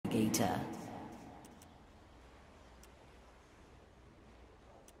enter.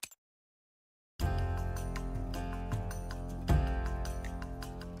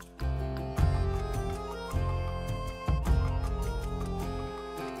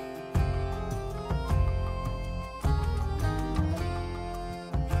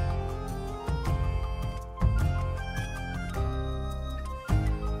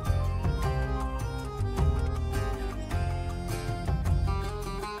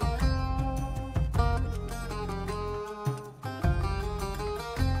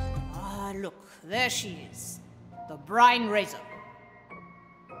 There she is, the Brine Razor.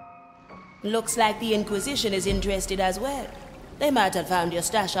 Looks like the Inquisition is interested as well. They might have found your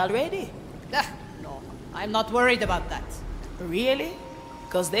stash already. No, I'm not worried about that. Really?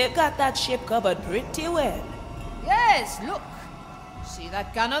 Because they've got that ship covered pretty well. Yes, look. See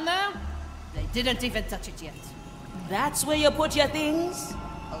that cannon there? They didn't even touch it yet. That's where you put your things?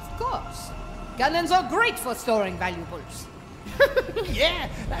 Of course. Cannons are great for storing valuables. Yeah,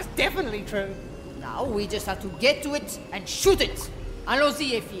 that's definitely true. Now we just have to get to it and shoot it.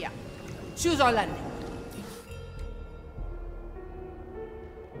 Allons-y, Ephia. Choose our landing.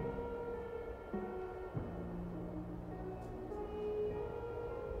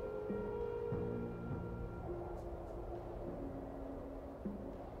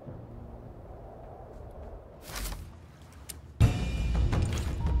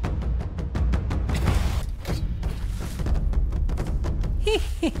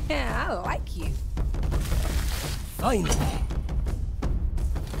 I like you. Finally.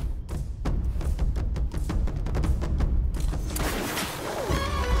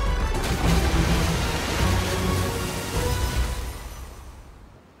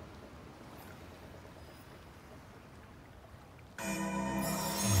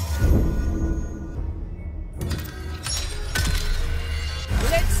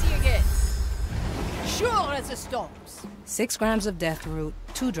 Let's see again. Sure as the storms. 6 grams of death root,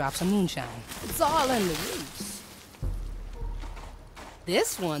 2 drops of moonshine. It's all in the roots.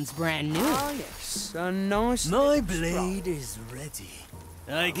 This one's brand new. Oh, yes. A nice... My blade is ready.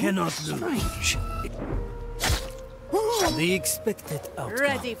 I cannot lose. The expected outcome.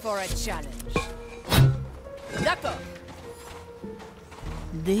 Ready for a challenge. D'accord.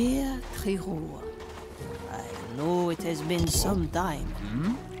 Dear Trihua, I know it has been some time.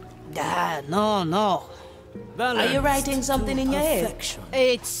 No. Are you writing something in your head?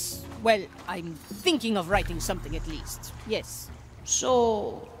 It's... well, I'm thinking of writing something at least. Yes.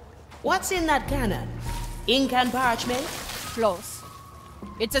 So, what's in that cannon? Ink and parchment? Close.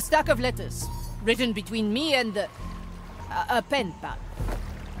 It's a stack of letters, written between me and a pen pal.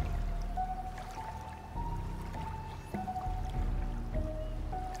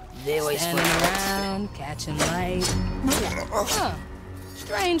 They always Standing around, catching light. Huh.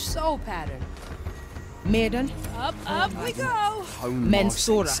 Strange soul pattern. Maiden, Up we go!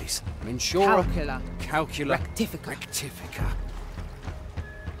 Mensura, Mensura. Calcula, Calcula. Rectifica.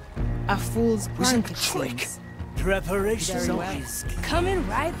 A fool's Was it plan a trick? contains. Preparation Very well. is Coming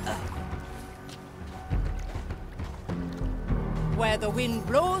right up. Where the wind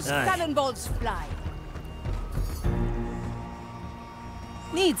blows, Aye. cannonballs fly.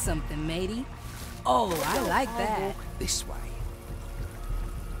 Need something, matey. Oh, I like that. This way.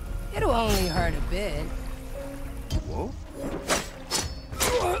 It'll only hurt a bit. What?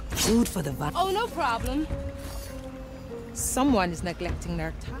 Food for the vibe. Oh, no problem. Someone is neglecting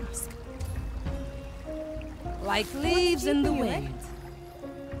their task. Like leaves in the wind.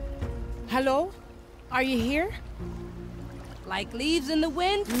 Hello? Are you here? Like leaves in the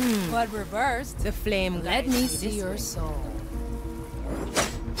wind, but reversed. The flame Let guides me me see this your way. soul.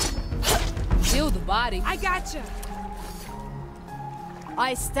 Kill the body. I gotcha.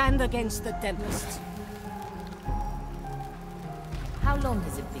 I stand against the tempest. How long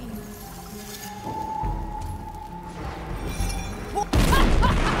has it been?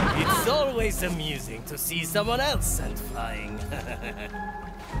 It's always amusing to see someone else sent flying.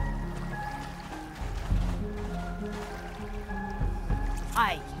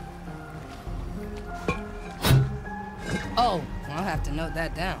 Aye. Oh, I'll have to note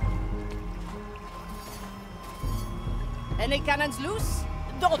that down. Any cannons loose?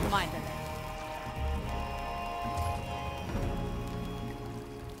 Don't mind them.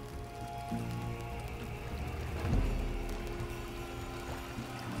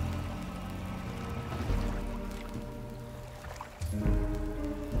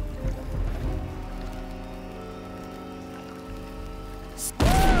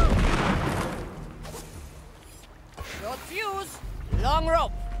 Short fuse, long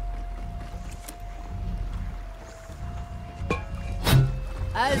rope.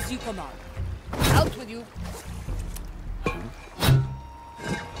 As you command. Out with you.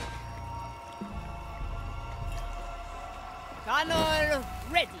 Connor,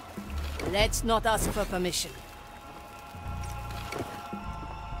 ready. Let's not ask for permission.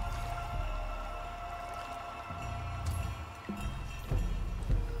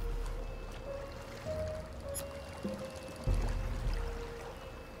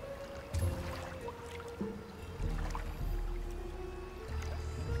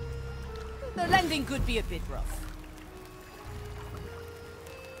 The landing could be a bit rough.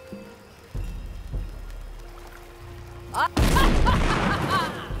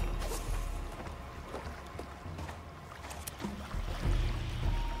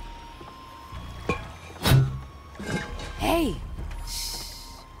 Hey! Shh.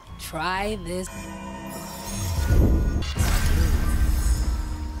 Try this.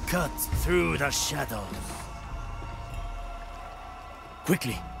 Cut through the shadows.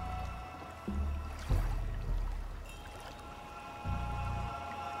 Quickly.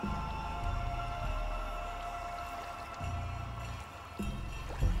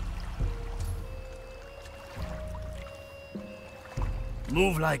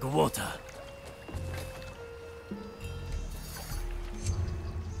 Move like water.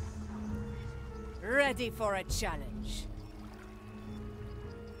 Ready for a challenge.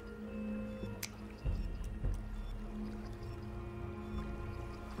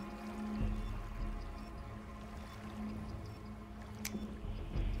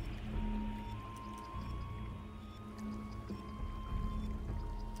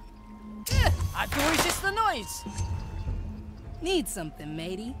 I do resist the noise. Need something,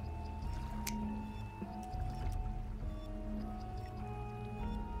 matey?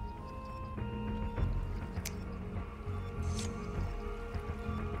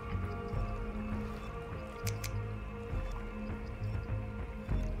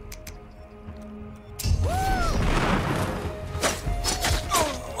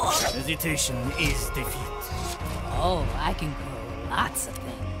 Hesitation is defeat. Oh, I can grow lots of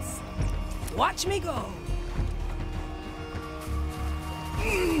things. Watch me go!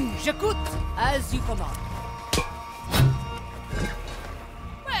 J'écoute, as you command.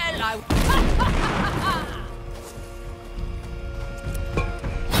 Well,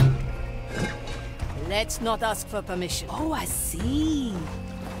 Let's not ask for permission. Oh, I see.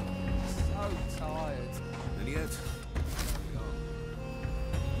 So tired. And yet,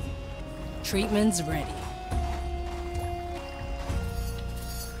 Treatment's ready.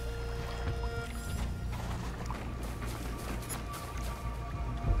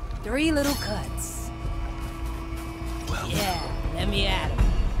 Three little cuts. well, Yeah, let me at 'em.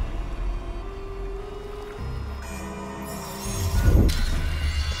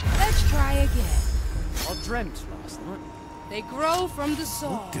 Let's try again. I dreamt last night. They grow from the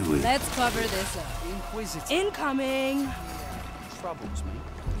soul. do we? Let's cover this up. The Inquisitor Incoming. troubles me.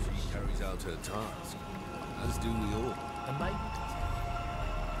 She carries out her task, as do we all. The maid.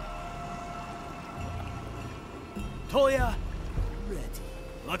 Toya, ready.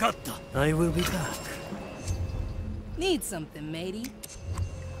 Wakatta. I will be back. Need something, matey?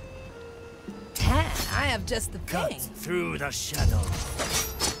 I have just the Cut thing. through the shadows.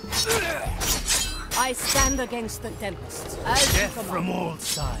 I stand against the tempest. As you Death command. from all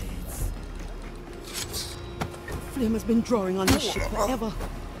sides. Flame has been drawing on this ship forever.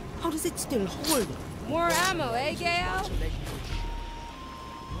 How does it still hold? More ammo, eh, Gaëlle?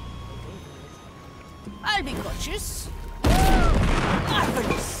 I'll be cautious.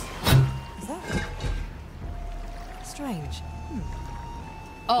 Marvelous. Is that strange?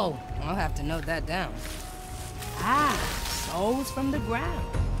 Oh, I'll have to note that down. Ah, souls from the ground.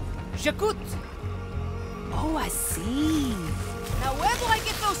 J'écoute. Oh, I see. Now where do I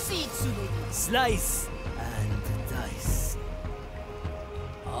get those seeds, Sulu? Slice and dice.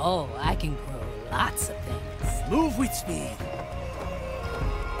 Oh, I can grow lots of things. Move with speed.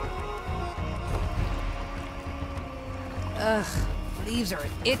 Ugh, leaves are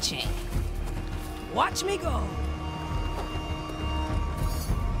itching. Watch me go.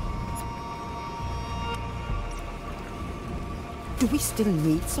 Do we still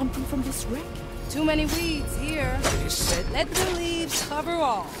need something from this wreck? Too many weeds here. Let the leaves cover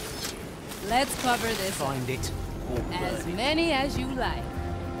all. Let's cover this up. Find it. As many as you like.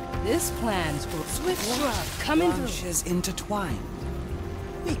 This plan's for swift shrub coming through. Branches intertwined.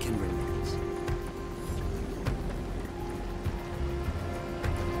 We can relate.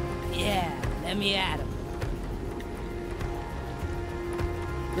 Yeah, let me at 'em.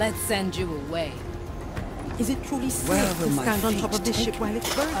 Let's send you away. Is it truly safe Where to will my stand on top feet of this take ship while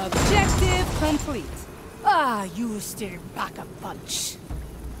it's burning? Objective complete. Ah, you still back a punch.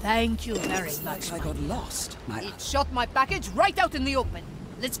 Thank you very It's much. like I got lost. It shot my package right out in the open.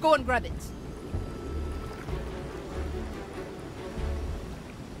 Let's go and grab it.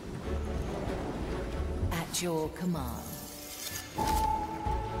 At your command.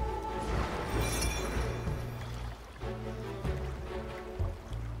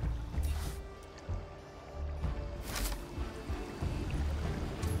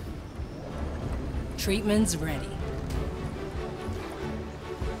 Treatment's ready.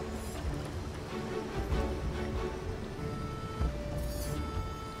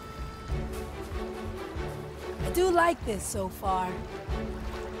 I do like this so far.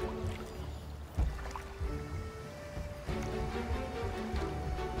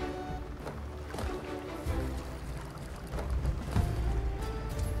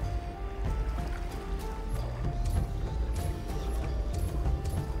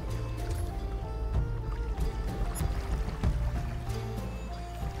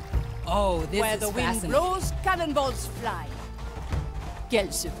 Oh, this Where is the wind fascinating. blows, cannonballs fly.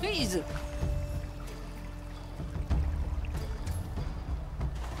 Quelle surprise!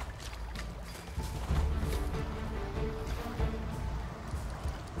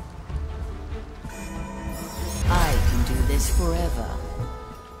 I can do this forever.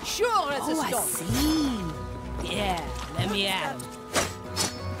 Sure as a Oh, I stone. see. Yeah, let me at him.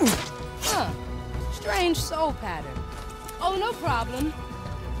 Huh. Strange soul pattern. Oh, no problem.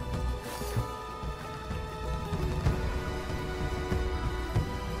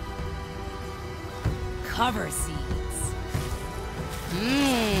 Cover seeds.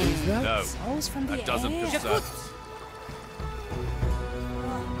 Mmm. No, Souls from the that doesn't air. concern us.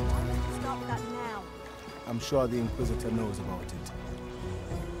 Stop that now. I'm sure the Inquisitor knows about it.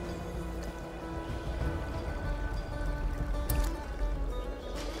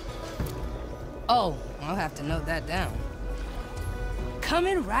 Oh, I'll have to note that down.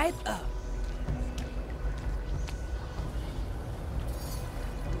 Coming right up.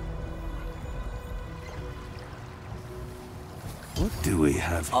 What do we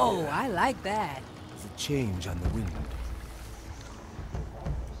have here? Oh, I like that. There's a change on the wind.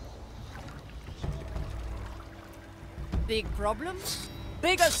 Big problem,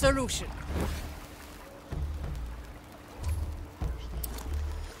 bigger solution.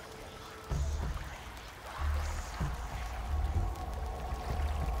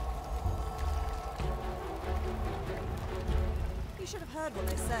 You should have heard what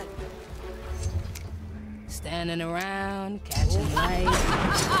they said. Standing around, catching light.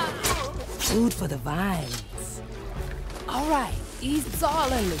 Food for the vines. All right, it's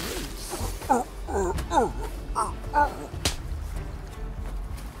all in the roots.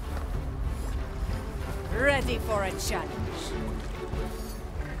 Ready for a challenge.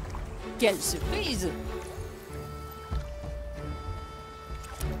 Quelle surprise!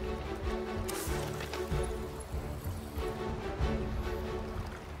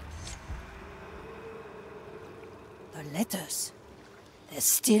 The letters, they're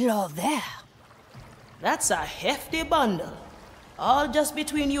still all there. That's a hefty bundle. All just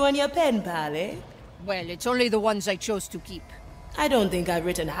between you and your pen pal, eh? Well, it's only the ones I chose to keep. I don't think I've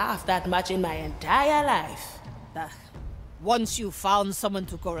written half that much in my entire life. Once you've found someone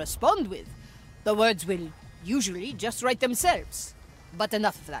to correspond with, the words will usually just write themselves. But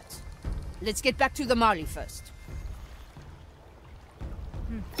enough of that. Let's get back to the Marley first.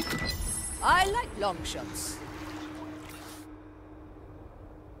 I like long shots.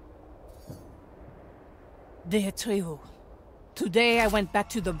 Dear Trio, today I went back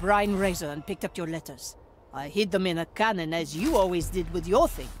to the Brine Razor and picked up your letters. I hid them in a cannon as you always did with your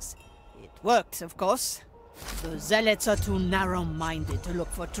things. It worked, of course. The Zealots are too narrow-minded to look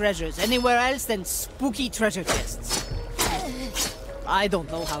for treasures anywhere else than spooky treasure chests. I don't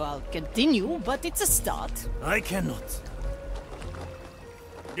know how I'll continue, but it's a start. I cannot.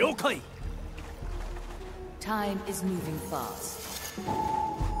 Yokai! Time is moving fast.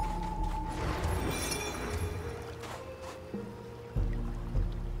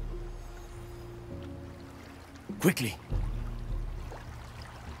 Quickly.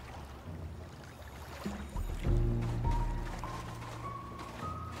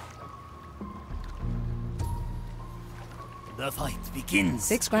 The fight begins.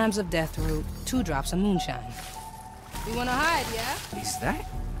 6 grams of death root, 2 drops of moonshine. You wanna hide, yeah? Is that?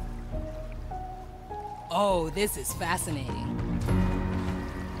 Oh, this is fascinating.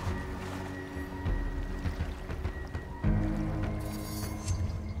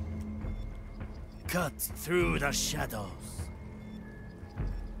 Cut through the shadows.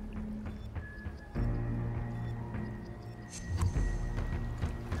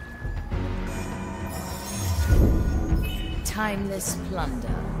 Timeless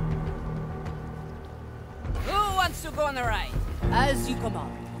plunder. guess we'll go on the right. As you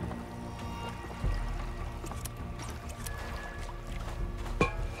command.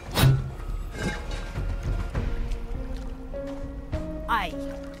 Aye.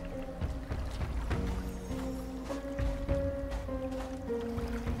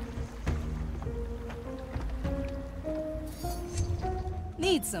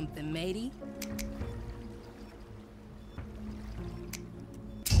 Need something, matey?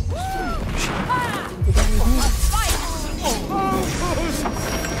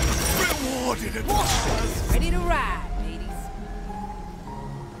 Rewarded. Ready to ride, ladies.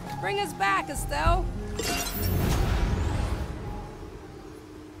 Bring us back, Estelle.